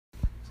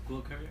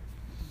School career?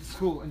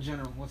 School in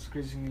general. What's the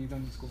craziest thing you've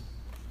done in school?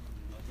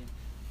 Nothing.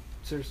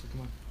 Seriously,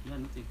 come on. Yeah,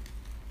 nothing.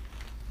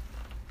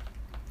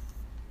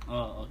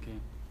 Oh, okay.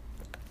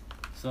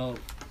 So,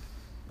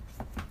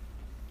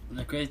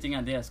 the crazy thing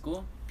I did at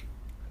school?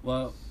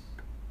 Well,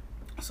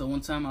 so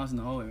one time I was in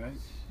the hallway, right?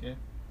 Yeah.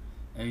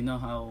 And you know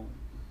how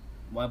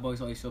white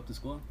boys always show up to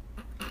school?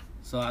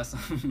 So I saw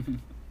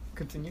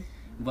Continue.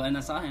 But and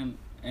I saw him,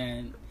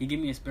 and he gave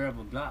me a spare of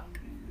a Glock.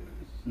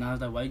 And I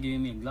was like, why are you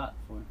giving me a Glock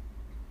for?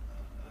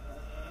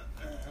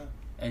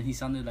 And he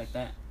sounded like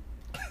that.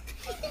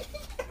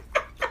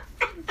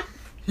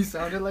 He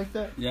sounded like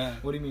that? Yeah.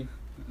 What do you mean?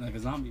 Like a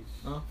zombie.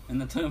 Oh.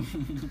 And I told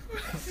him,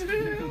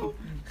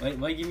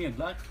 why you give me a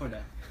Glock for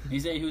that? He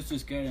said he was too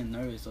scared and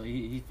nervous, so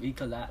he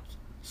collapsed.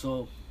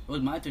 So it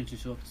was my turn to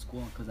show up to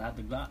school because I had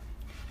the Glock.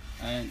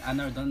 And I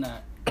never done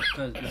that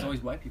because it's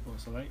always white people,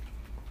 so right?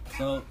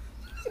 So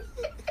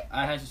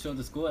I had to show up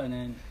to school, and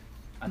then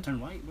I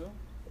turned white, bro.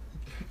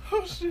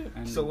 Oh shit.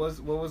 And So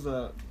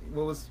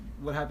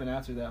what happened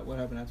after that? What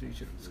happened after you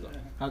showed up to school?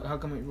 How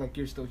come like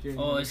you're still here?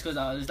 Oh, it's because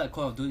it's like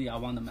Call of Duty. I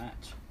won the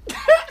match.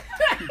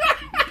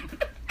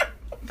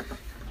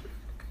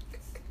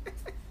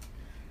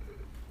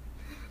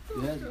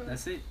 Yeah,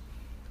 that's it.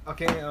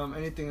 Okay.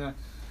 Anything?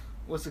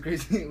 What's the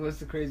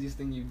craziest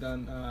thing you've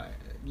done?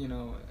 You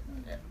know,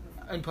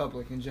 in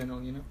public in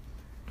general. You know.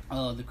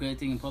 Oh, the crazy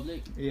thing in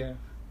public? Yeah.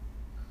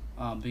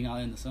 Being out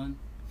in the sun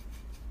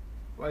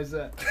Why is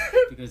that?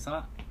 because it's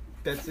hot.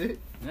 That's it.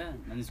 Yeah,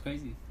 and it's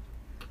crazy.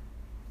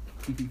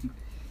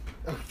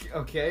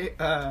 Okay.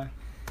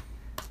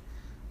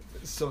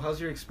 So how's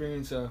your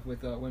experience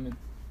with women?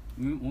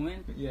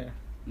 Women? Yeah.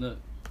 Look,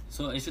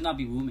 so it should not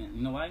be women.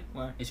 You know why?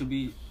 Why? It should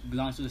be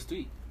belongs to the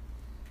street.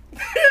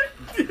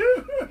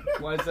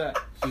 Why is that?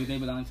 So they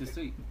belong to the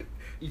street.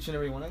 Each and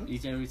every one of them?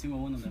 Each and every single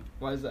one of them.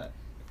 Why is that?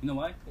 You know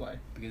why? Why?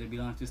 Because they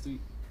belong to the street.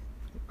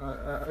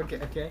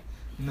 Okay.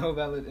 No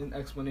valid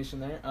explanation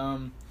there.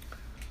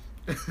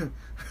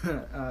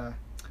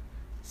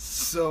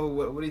 So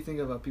what do you think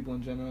about people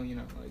in general? You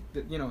know, like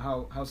you know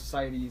how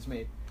society is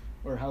made,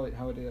 or how it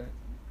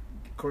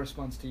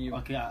corresponds to you.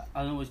 Okay, I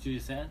don't know what you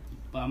just said,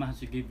 but I'm gonna have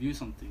to give you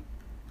something.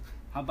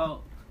 How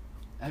about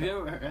have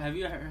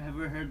you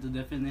ever heard the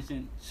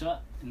definition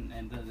shut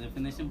and the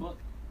definition book?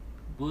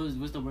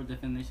 What's the word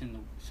definition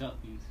of shut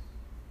means?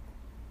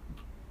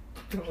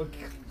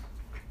 Okay.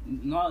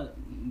 No,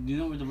 do you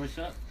know where the word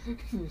shut?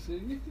 You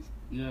serious?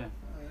 Yeah.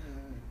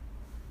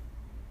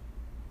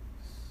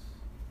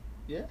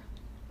 Yeah.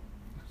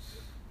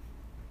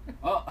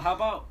 Oh, how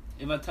about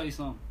if I tell you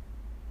something?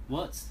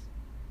 What's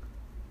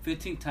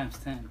 15 times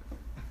 10?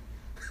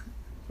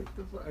 What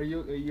the fuck? Are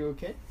you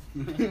okay?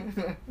 No,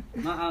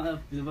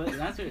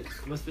 answer it.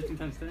 What's 15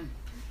 times 10?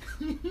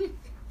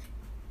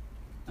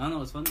 I don't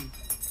know. It's funny.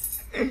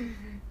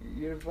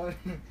 You're funny.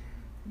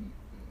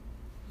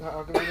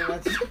 How come you don't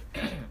answer?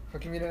 How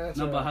come you don't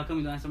answer? No, but how come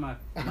you don't answer my?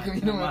 How come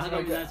you don't How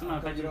come you don't answer answer my my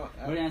question?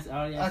 question? I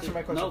already Answer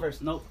my question nope,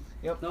 first. Nope.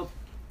 Yep. Nope.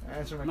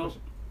 Answer my Nope.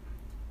 question.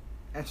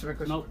 Answer my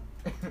question. Nope.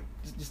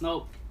 Just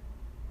Nope.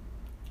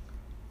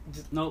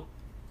 Just Nope.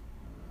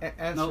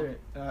 answer Nope. it.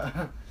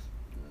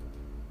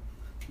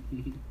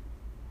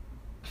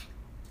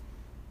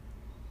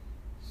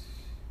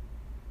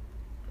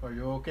 Are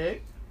you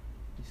okay?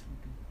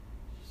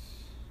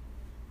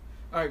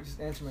 All right, just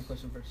answer my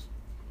question first.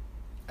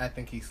 I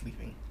think he's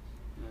sleeping.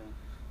 Yeah.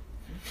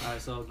 All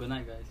right. So good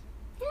night, guys.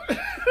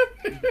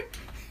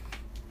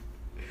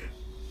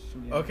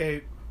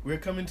 Okay, we're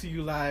coming to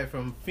you live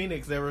from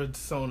Phoenix,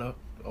 Arizona.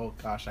 Oh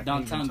gosh, I can't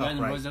Downtown even talk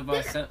Garden right.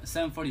 Reservoir,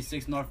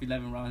 746 North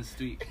 11 Rollins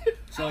Street.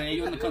 So if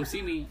you wanna come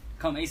see me,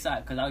 come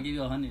ASAP, cause I'll give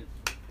you 100.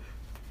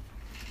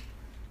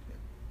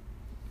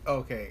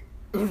 Okay.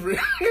 Otro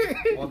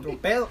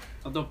pedo.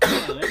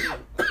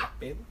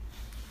 Pedo.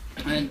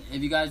 And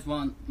if you guys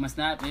want, my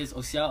snap is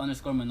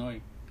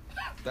Osial_Minori.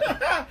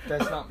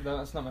 That's not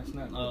my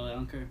snap. Oh, I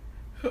don't care.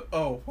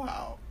 Oh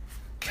wow.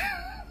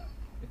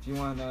 If you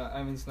want,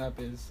 Ivan's snap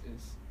is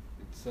it's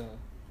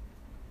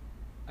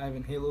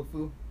Ivan Halo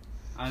Foo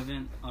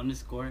Ivan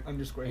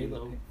 __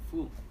 Halo.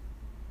 Foo.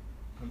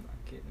 I'm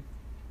not kidding.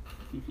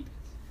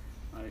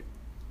 Alright.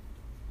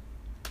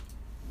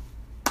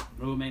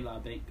 Roommate La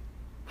Bank.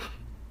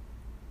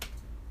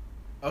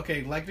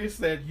 Okay, like they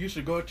said, you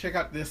should go check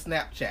out this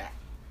Snapchat.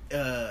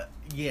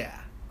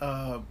 Yeah.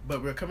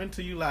 But we're coming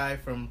to you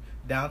live from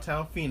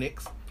downtown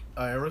Phoenix,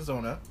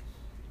 Arizona.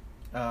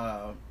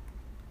 Yeah,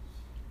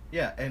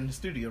 in the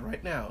studio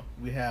right now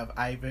we have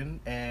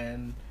Ivan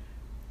and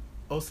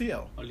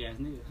OCL. Only ass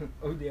nigga.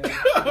 Oh yeah.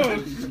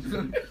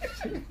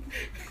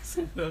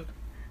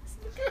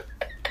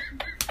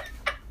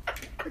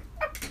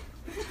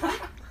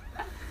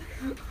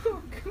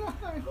 Oh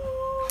god.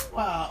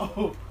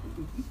 Wow.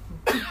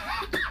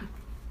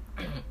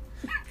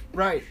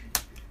 Right.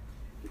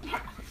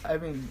 I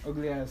mean,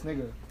 ugly ass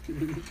nigga.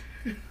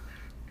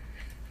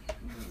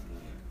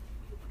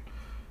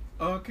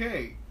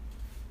 Okay.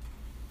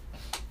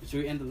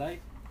 Should we end the live?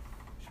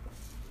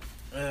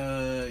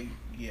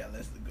 Yeah,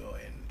 let's go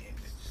and end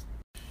it.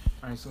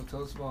 Alright, so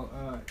tell us about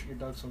your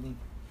dog Salim.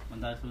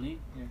 Mandai Salim?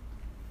 Yeah.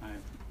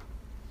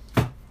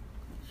 Alright.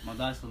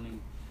 Mandai Salim.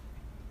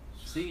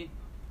 See?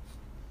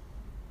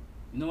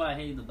 You know why I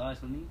hate the Mandai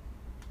Salim?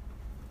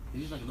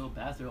 He's like a little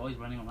bastard, always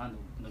running around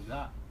the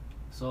block.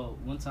 So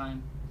one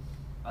time,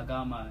 I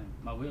got my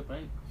whip,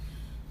 right?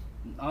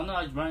 I don't know,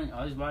 I was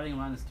riding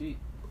around the street.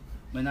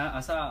 But I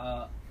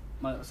saw,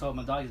 my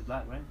dog is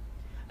black, right?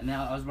 And then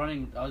I was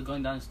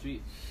going down the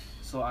street.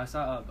 So I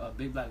saw a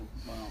big black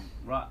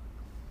rock.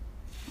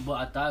 But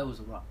I thought it was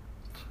a rock.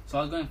 So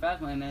I was going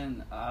fast, and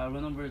then I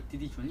ran over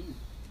Titi Choni.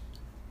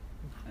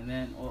 And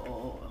then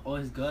all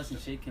his guts and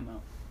shit came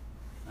out.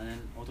 And then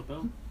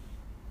Otopel.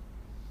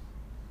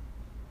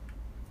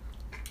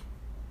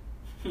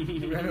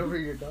 You ran over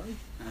your dog?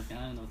 I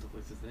don't know what the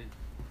fuck to say.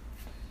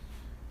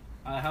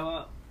 How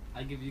about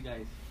I give you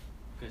guys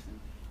a question?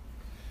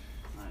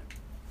 Alright.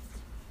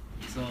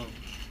 So,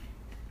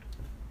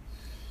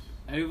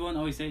 everyone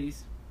always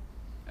says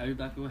every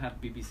black people have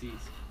BBCs.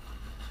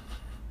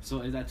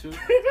 So, is that true?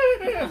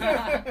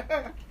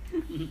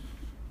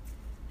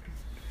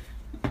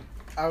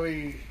 I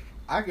mean,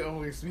 I can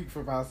only speak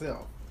for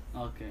myself.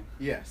 Okay.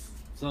 Yes.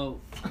 So,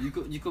 you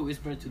could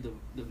whisper to the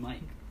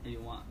mic if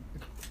you want.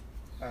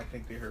 I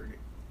think they heard it.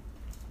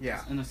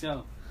 Yeah. And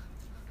so,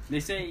 they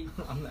say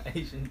I'm not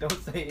Asian. Don't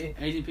say it.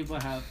 Asian people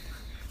have.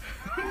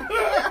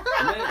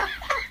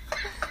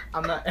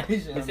 I'm not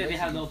Asian. They say they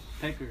have no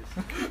peckers.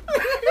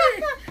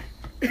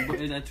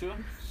 Is that true?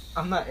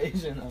 I'm not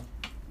Asian. Though.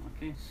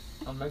 Okay.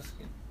 I'm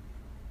Mexican.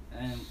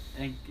 And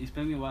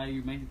explain me why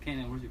you're Mexican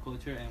and where's your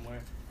culture and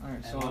where.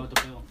 Alright, And what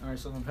the hell? Alright,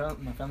 so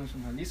my family's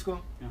from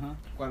Jalisco,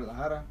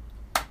 Guadalajara,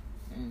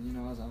 and you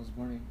know I was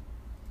born in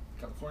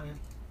California,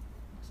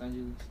 Los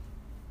Angeles,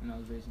 and I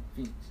was raised in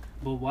Phoenix.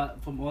 But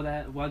what from all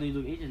that? Why do you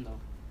look Asian though?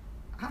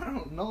 I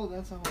don't know.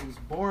 That's how I was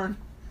born.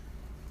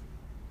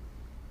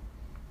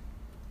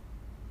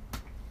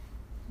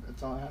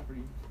 That's all I have for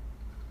you.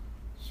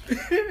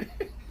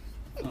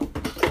 Oh,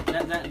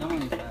 that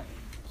one is that.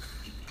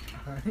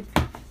 Alright.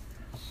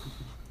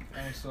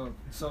 Alright,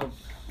 so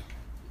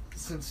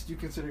since you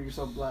consider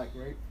yourself black,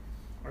 right?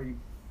 Are you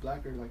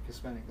black or like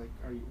Hispanic? Like,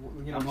 are you?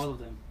 You know, I'm all of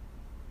them.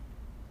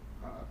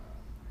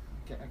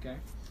 Okay.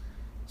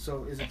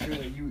 So is it true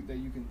that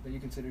you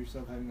consider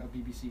yourself having a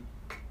BBC?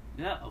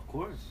 Yeah, of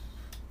course.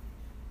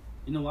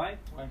 You know why?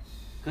 Why?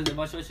 Because if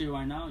I show you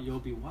right now, you'll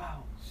be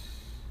wow.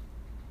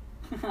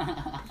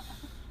 Alright.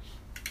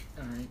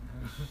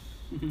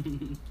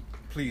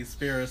 Please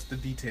spare us the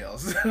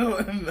details.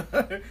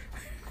 Alright,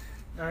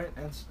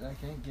 I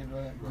can't give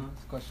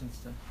questions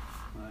to.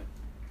 Alright.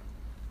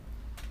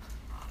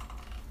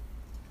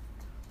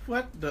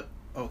 What the?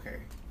 Okay.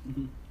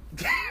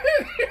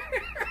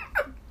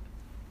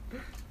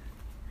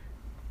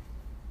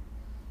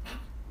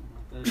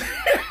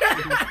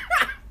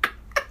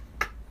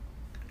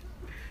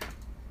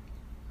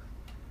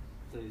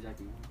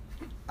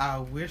 I I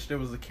wish there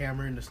was a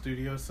camera in the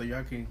studio so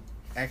y'all can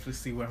actually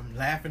see what I'm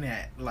laughing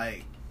at.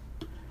 Like,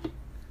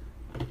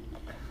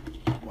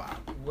 wow.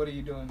 What are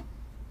you doing?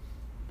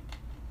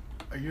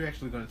 Are you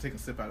actually going to take a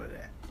sip out of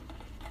that?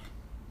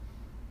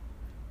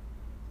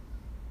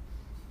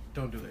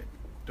 Don't do it.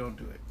 Don't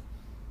do it.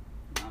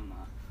 I'm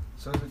not.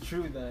 So is it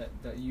true that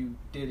you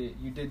did it?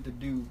 You did the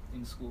do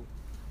in school?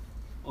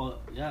 Oh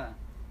yeah.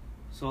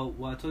 So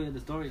when I told you the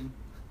story,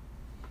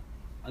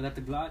 I got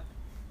the Glock,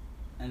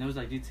 and it was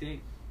like GTA,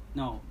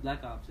 no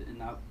Black Ops,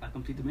 and I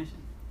complete the mission.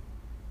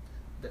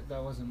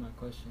 That wasn't my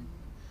question,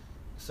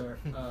 sir.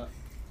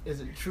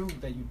 Is it true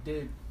that you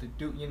did the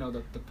do? You know,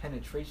 the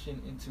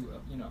penetration into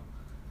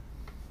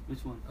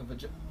Which one? a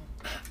vagina?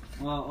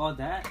 Well, all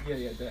that.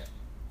 Yeah, that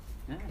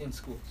Yeah. in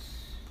school.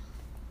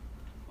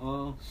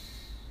 Oh,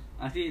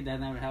 I think that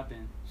never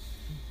happened,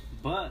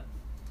 but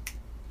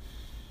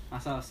I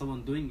saw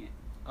someone doing it,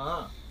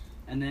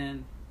 and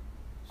then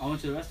I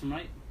went to the restroom,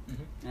 right?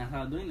 Mm-hmm. And I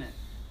saw them doing that.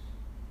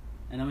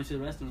 And I went to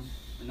the restroom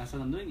and I saw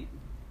them doing it.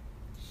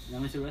 And I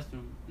went to the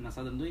restroom and I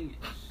saw them doing it.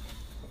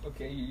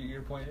 Okay,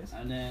 your point is?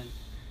 And then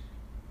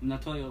I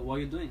told you, what are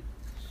you doing?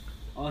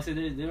 Oh, I said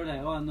they were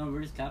like, oh no,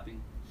 we're just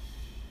clapping.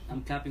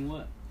 I'm clapping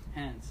what?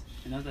 Hands.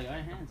 And I was like,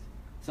 alright, hands.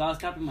 So I was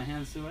clapping my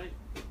hands too, right?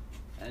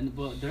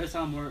 But their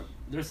sounds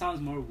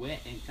more wet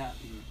and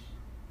clapping.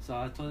 So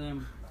I told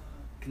them,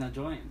 can I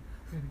join?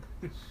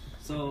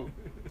 So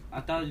I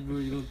thought I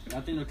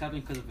think they're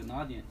clapping because of an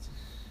audience.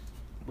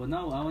 But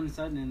no, I went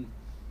inside and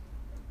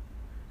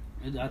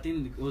I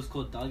think it was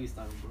called doggy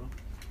style, bro.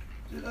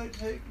 Did I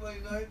take my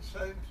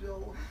nighttime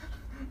pill?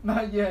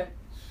 Not yet.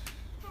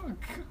 And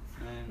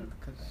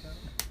Cut that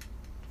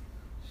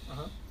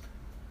out.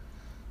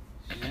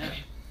 yeah,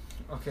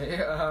 Okay.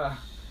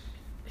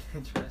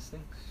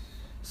 Interesting.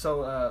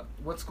 So,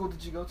 what school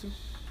did you go to?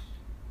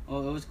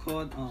 oh, it was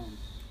called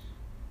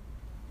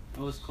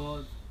what's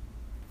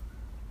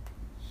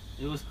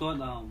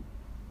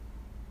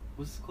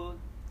it called?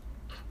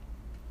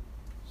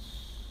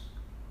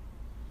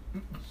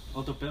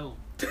 Otopel.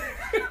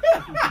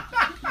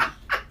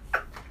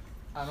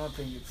 I don't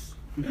think it's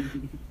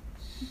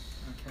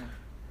okay.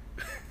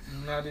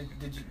 Now,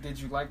 did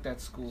you like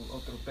that school,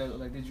 Otro Pedo?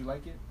 Like, did you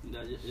like it?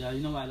 Yeah,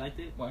 you know why I liked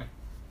it? Why?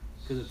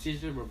 Because the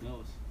teachers were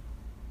males.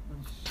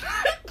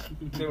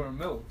 They were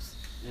milks.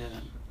 Yeah.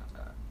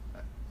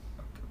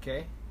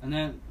 Okay. And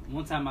then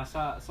one time I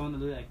saw someone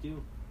that looked like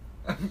you.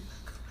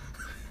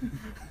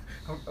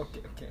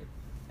 Okay.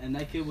 And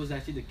that kid was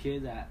actually the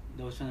kid that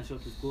was trying to show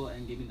up to school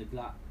and gave me the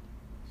Glock.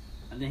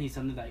 And then he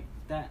sounded like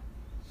that.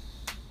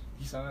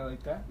 He sounded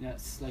like that? Yeah,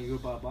 it's like you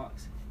bought a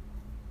box.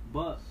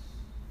 But,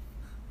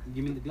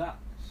 give me the Glock.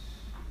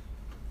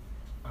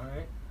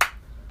 Alright.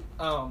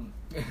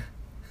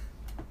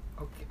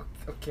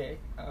 Okay.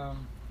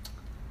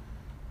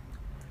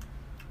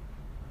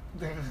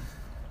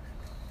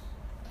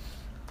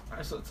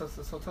 Alright, so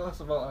tell us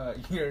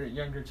about your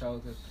younger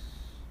childhood.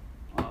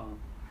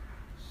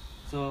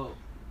 So,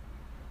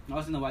 I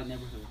was in a white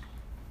neighborhood.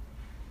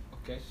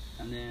 Okay.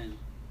 And then,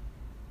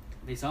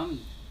 they saw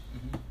me.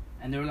 Mm-hmm.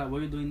 And they were like, what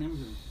are you doing in the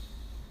neighborhood?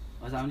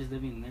 I was like, I'm just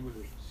living in the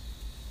neighborhood.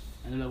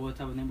 And they're like, what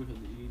type of neighborhood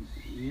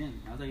are you in?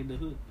 I was like, the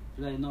hood.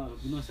 They're like, no,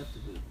 we don't accept the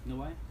hood. You know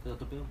why?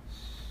 Because of Topeo.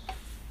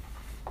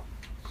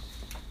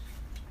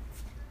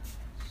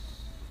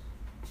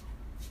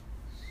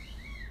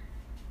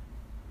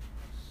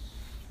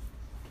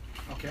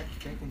 Okay,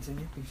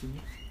 continue.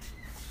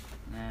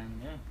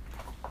 And yeah.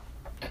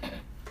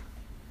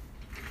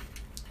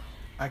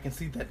 I can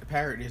see that the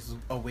parrot is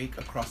awake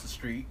across the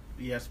street.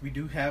 Yes, we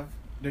do have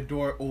the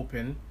door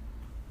open.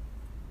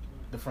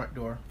 The front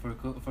door. For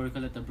we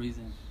could let the breeze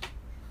in.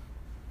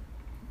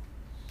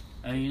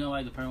 And you know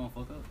why the parrot won't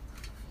fuck up?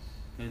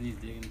 Because he's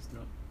digging his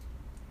throat.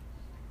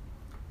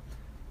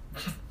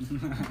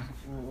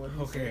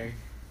 Okay.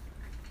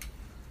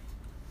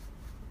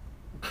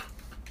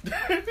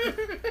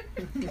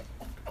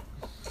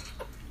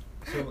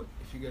 So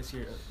if you guys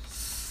hear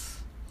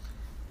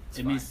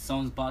It means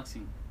someone's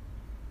boxing.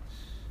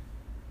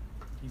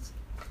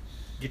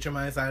 Get your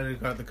minds out of the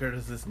guard. The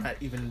Curtis is not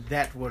even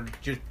that word,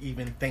 just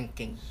even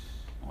thinking.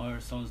 Or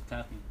someone's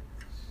tapping.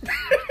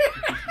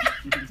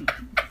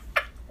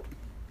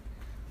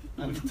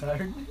 I'm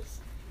tiredness.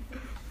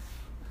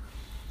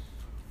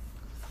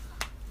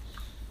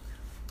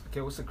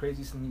 Okay, what's the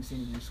craziest thing you've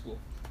seen in your school?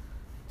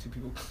 2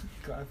 people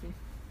clapping?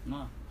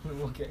 No,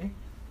 Okay.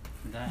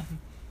 that.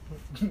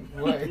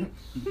 What?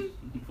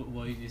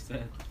 What you just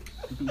said.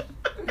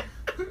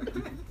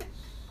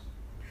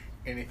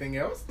 Anything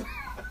else?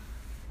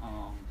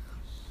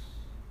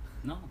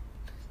 No.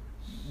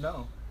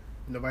 No.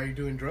 Nobody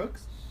doing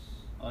drugs?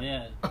 Oh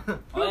yeah.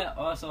 Oh yeah.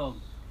 Also,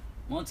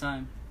 one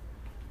time.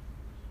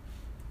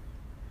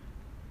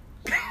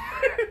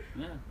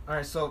 Yeah.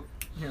 Alright, so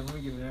here, let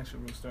me give you an actual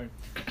real story.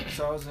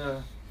 So I was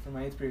for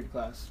my 8th period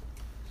class.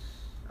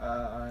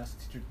 I asked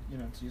the teacher,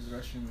 to use the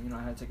restroom.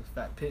 I had to take a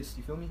fat piss.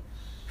 You feel me?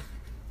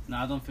 No,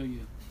 I don't feel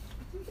you.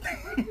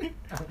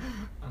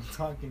 I'm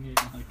talking here.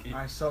 Okay.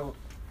 Alright, so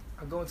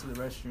I go into the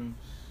restroom,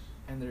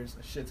 and there's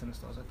a shit ton of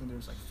stalls. I think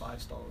there's like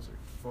 5 stalls or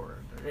 4 or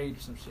 8 or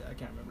some shit. I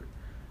can't remember.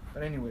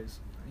 But anyways,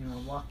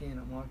 I'm walking,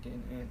 and I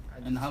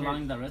just And how hear-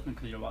 long is that restroom?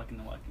 Because you're walking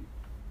and walking.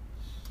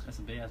 That's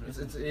a big ass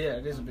restroom.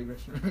 It is a big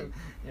restroom.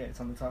 Yeah, it's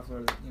on the top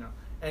floor.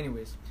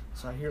 Anyways,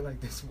 so I hear like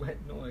this wet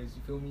noise.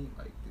 You feel me?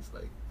 Like this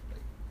like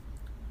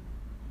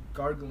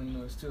gargling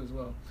noise too as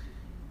well.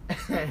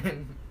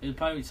 And It's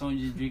probably someone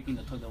just drinking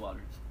the toilet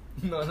water.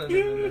 no. No,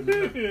 and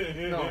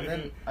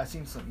then I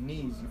seen some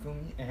knees. You feel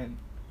me? And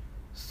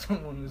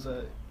someone was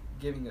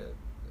giving a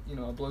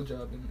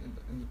blowjob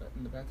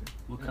in the bathroom.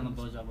 What kind of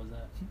blowjob was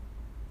that?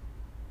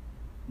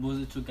 Was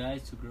it 2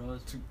 guys, 2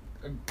 girls?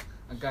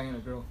 A guy and a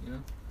girl.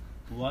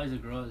 Why is a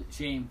girl?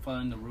 She ain't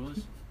following the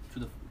rules.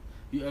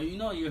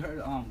 You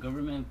heard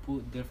government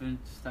put different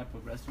type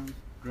of restaurants,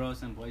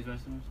 girls and boys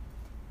restaurants.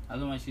 I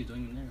don't know why she's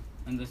doing it there,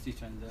 unless she's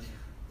transgender.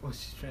 Well,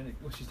 she's trying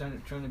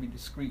to be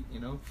discreet.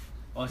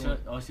 Oh,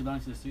 she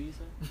belongs to the street, you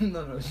said?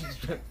 No, she's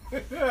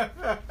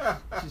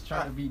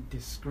trying to be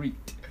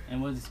discreet.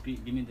 And what is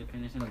speak? Give me the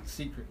definition. Like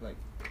secret, like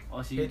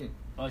She's hidden.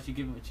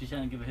 She's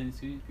trying to give a hidden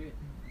secret.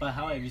 But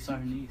how have you saw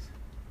her knees?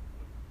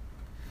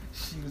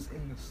 She was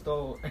in the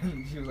stall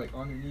and she was like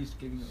on her knees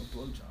giving him a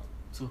blowjob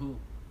To who?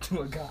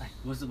 to a guy.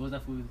 What's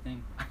that food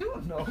thing? I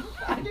don't know.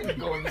 I didn't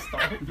go in the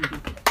stall.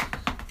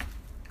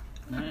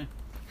 Yeah.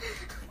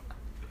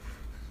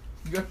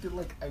 You have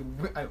to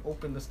I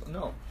opened the stall.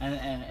 No,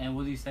 And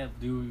what do you say?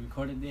 Do you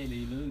record it there? Do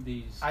you look? Do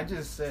you? I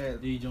just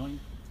said. Do you join?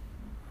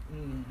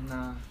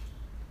 Nah,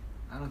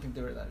 I don't think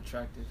they were that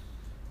attractive,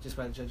 just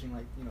by judging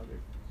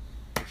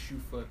their shoe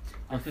foot.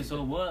 Okay,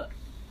 so what?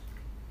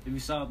 If you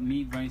saw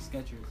me wearing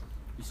Skechers,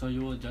 so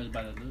you will judge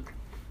by the look.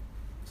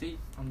 See?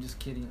 I'm just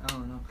kidding. I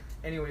don't know.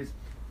 Anyways,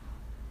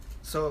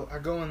 so I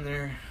go in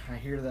there, I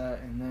hear that,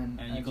 and then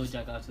And you go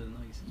jack out to the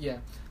noise. Yeah.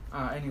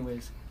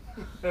 Anyways,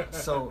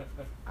 so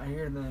I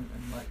hear them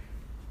and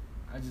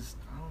I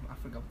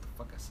forgot what the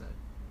fuck I said.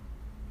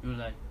 You were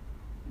like,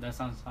 that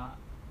sounds hot.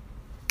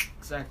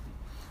 Exactly.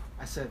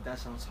 I said that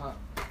sounds hot.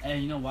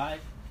 And you know why?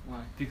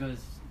 Why?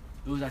 Because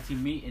it was actually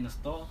me in the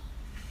store,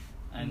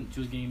 and she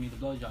was giving me the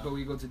blowjob. But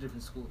we go to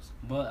different schools.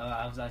 But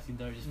I was actually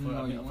there just for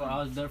No, you I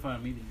weren't. was there for a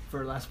meeting.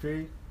 For last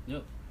period?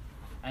 Yep.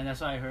 And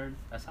that's what I heard.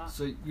 That's how.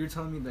 So you're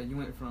telling me that you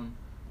went from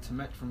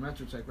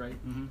Metrotech, right?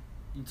 Mm-hmm.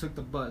 You took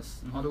the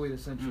bus all the way to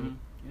Central,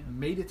 Mm-hmm.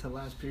 made it to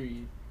last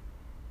period,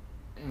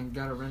 and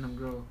got a random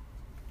girl,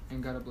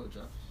 and got a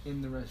blowjob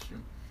in the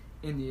restroom,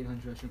 in the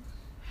 800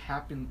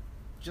 restroom.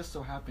 Just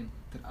so happened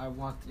that I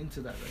walked into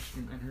that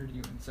restroom and heard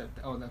you and said,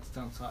 "Oh, that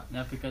sounds hot."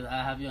 Yeah, because I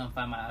have you on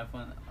Find My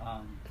iPhone.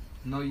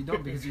 No, you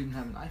don't, because you didn't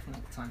have an iPhone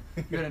at the time.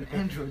 You had an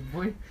Android,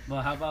 boy.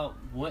 But how about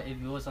what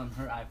if it was on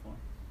her iPhone?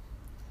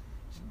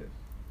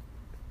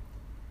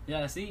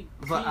 Yeah, see?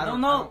 But See? I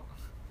don't know.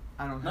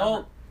 I don't. No.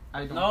 Have her.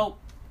 I don't. No.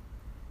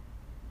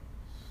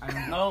 I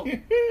don't. No.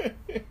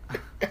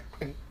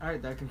 All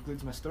right, that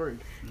concludes my story.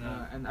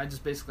 No. And I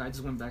just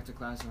went back to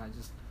class and I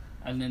just.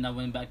 And then I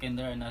went back in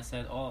there and I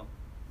said, "Oh,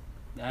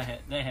 that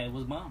head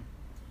was bomb.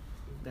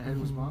 That head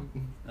was bomb.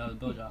 That was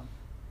blowjob.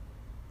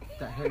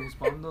 That head was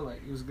bomb though.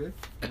 Like it was good.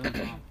 It was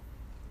bomb.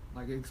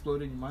 Like it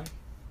exploded in your mind.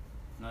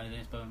 No, it didn't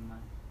explode in mine.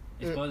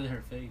 It exploded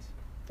her face.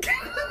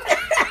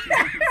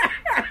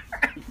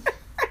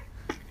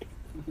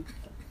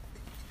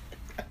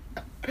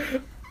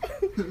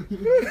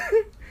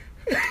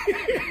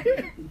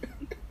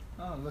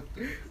 Oh look,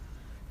 dude.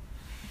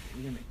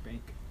 We're gonna make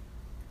bank.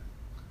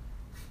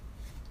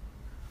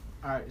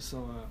 All right,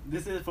 so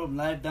This is from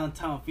live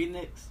downtown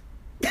Phoenix,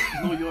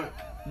 New York.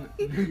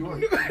 New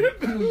York.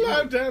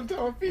 Live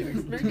downtown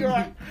Phoenix, New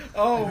York.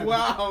 Oh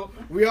wow,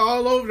 we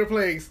all over the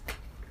place.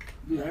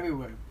 We're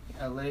everywhere.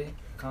 L.A.,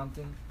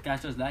 Compton.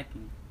 Catch us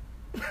lacking.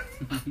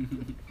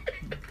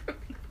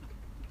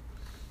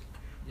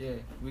 Yeah,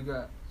 we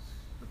got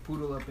the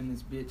poodle up in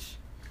this bitch.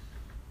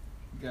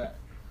 We got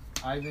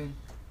Ivan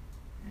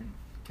and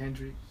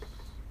Kendrick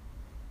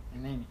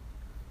and Amy,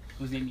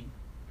 Who's Amy?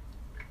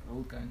 the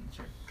old guy in the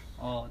chair.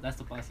 Oh, that's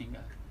the bossing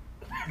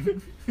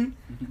guy.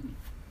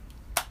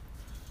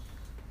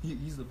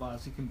 He's the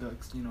boss. He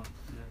conducts, you know.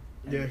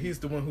 Yeah, he's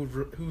the one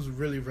who's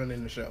really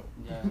running the show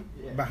Yeah.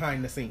 Yeah.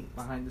 behind the scenes.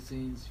 Behind the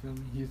scenes, you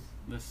feel me?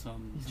 With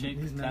some He's chick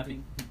napping.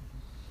 clapping.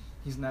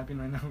 He's napping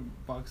right now,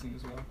 boxing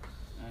as well,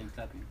 And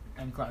clapping.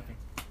 and clapping.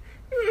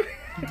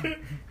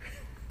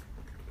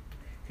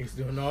 He's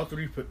doing all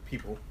three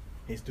people.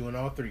 He's doing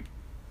all three.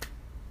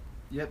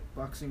 Yep,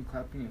 boxing,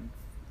 clapping, and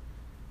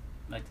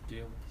Like the three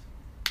of us.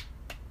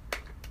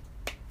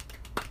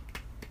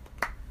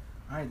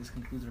 alright, this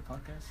concludes our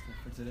podcast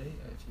for today.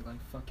 If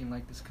you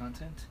like this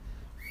content,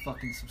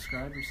 fucking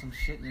subscribe or some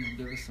shit, you know,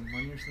 give us some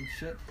money or some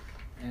shit.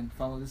 And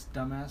follow this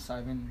dumbass,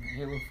 Ivan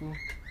Halo Foo,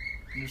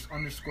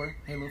 underscore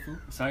Halo Foo.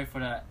 Sorry for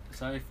that.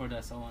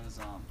 Someone's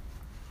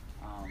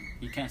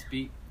he can't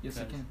speak. Yes,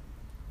 I can.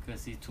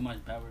 Because he's too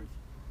much bad words.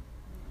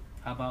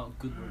 How about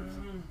good words?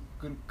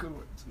 Good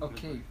words.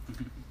 Okay.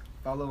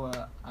 Follow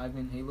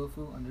Ivan Halo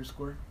Foo,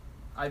 underscore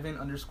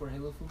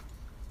Halo Foo.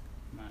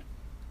 Right.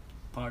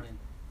 Pardon.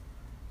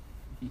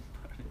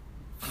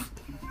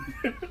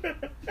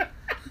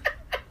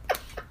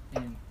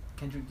 And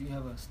Kendrick, do you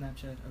have a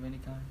Snapchat of any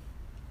kind?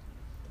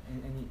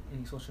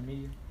 Any social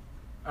media?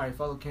 Alright,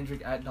 follow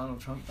Kendrick at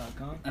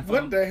DonaldTrump.com. And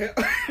follow, What the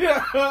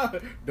hell?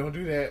 Don't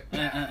do that.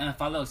 and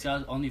follow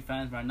Xiao's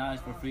OnlyFans right now.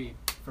 It's for free.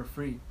 For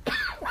free.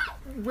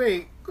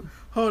 Wait,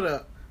 hold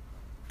up.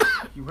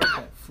 You heard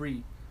that?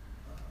 Free.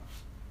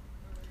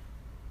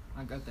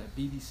 I got that.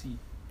 BBC.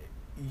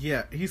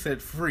 Yeah, he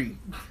said free.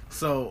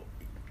 So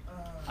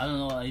I don't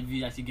know if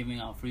he's actually giving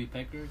out free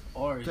peckers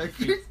or it's Peckers?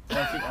 free,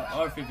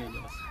 or free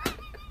videos.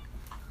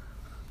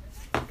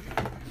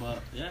 But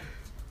yeah.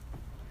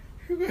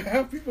 you gonna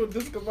have people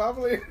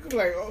discombobulated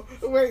like, oh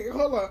wait,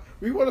 hold on,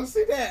 we want to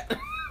see that.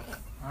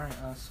 Alright,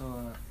 so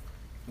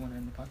you want to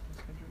end the podcast,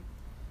 Kendrick?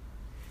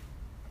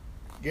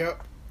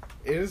 Yep,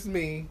 it is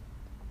me.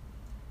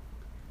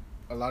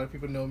 A lot of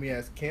people know me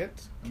as Kendrick,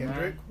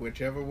 Man.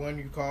 whichever one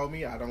you call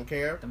me, I don't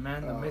care. The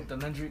man, the myth, the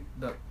legend,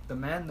 the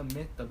man, the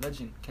myth, the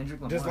legend, Kendrick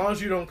Lamar. Just as long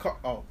as you don't call.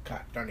 Oh God,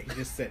 darn it, he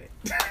just said it.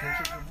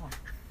 Kendrick Lamar.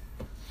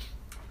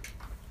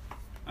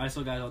 Alright,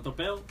 so guys, otro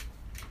pelo.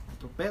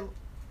 Otro pelo.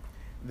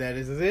 That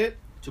is it.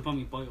 Chupa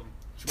mi pollo.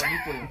 Chupa mi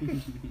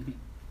pollo.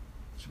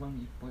 Chupa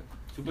mi pollo.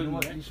 Chupa You know mi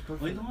what? verga. You should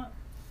put- Wait, you know what?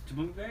 Chupa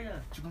mi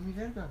verga. Chupa mi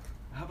verga.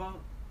 How about?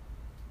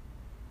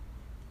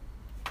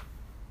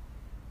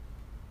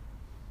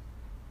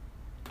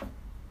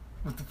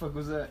 What the fuck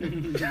was that?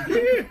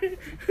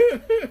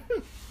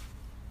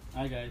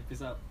 Alright, guys,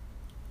 peace out.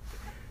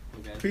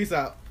 Okay. Peace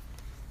out.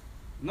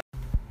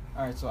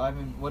 Alright, so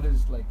Ivan, what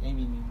does like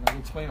Amy mean? Like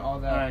explain all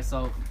that. Alright,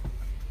 so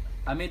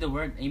I made the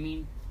word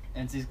Amy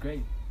in 6th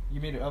grade. You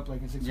made it up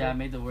like in 6th Yeah, I grade?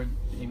 made the word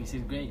Amy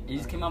 6th grade. It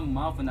just came out of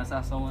my mouth when I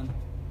saw someone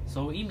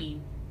so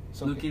Amy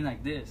So looking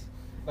like this.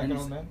 like and an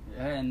old man?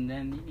 Yeah, and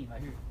then Amy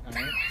right here.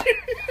 Alright.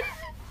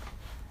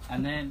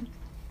 And then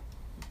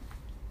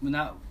when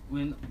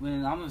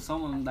I'm with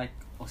someone like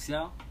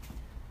Osiel,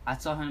 I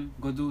tell him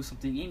go do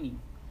something Amy.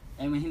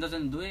 And when he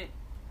doesn't do it,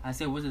 I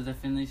say what's the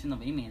definition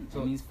of Amy?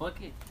 So- It means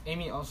fuck it.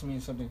 Amy also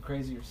means something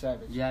crazy or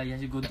savage. Yeah, you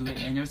have to go do it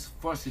and you're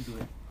forced to do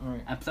it.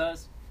 Alright. And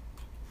plus,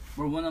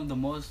 we're one of the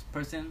most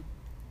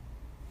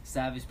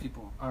savage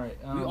people. Alright.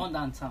 We own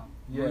downtown.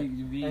 Yeah.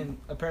 We And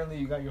apparently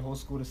you got your whole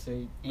school to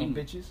say no Amy.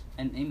 bitches.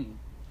 and Amy.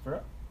 For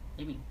real?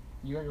 Amy.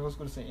 You got your whole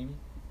school to say Amy?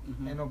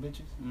 Mm-hmm. And no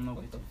bitches? No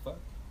What the bitches. fuck?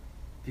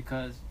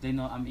 Because they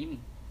know I'm Amy.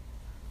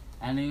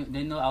 And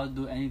they know I'll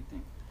do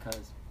anything.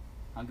 Because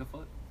I don't give a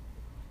fuck.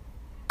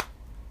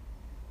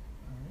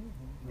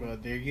 Alright. Well,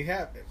 there you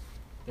have it.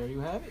 There you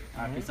have it.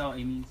 Alright, peace out,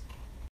 Amy's.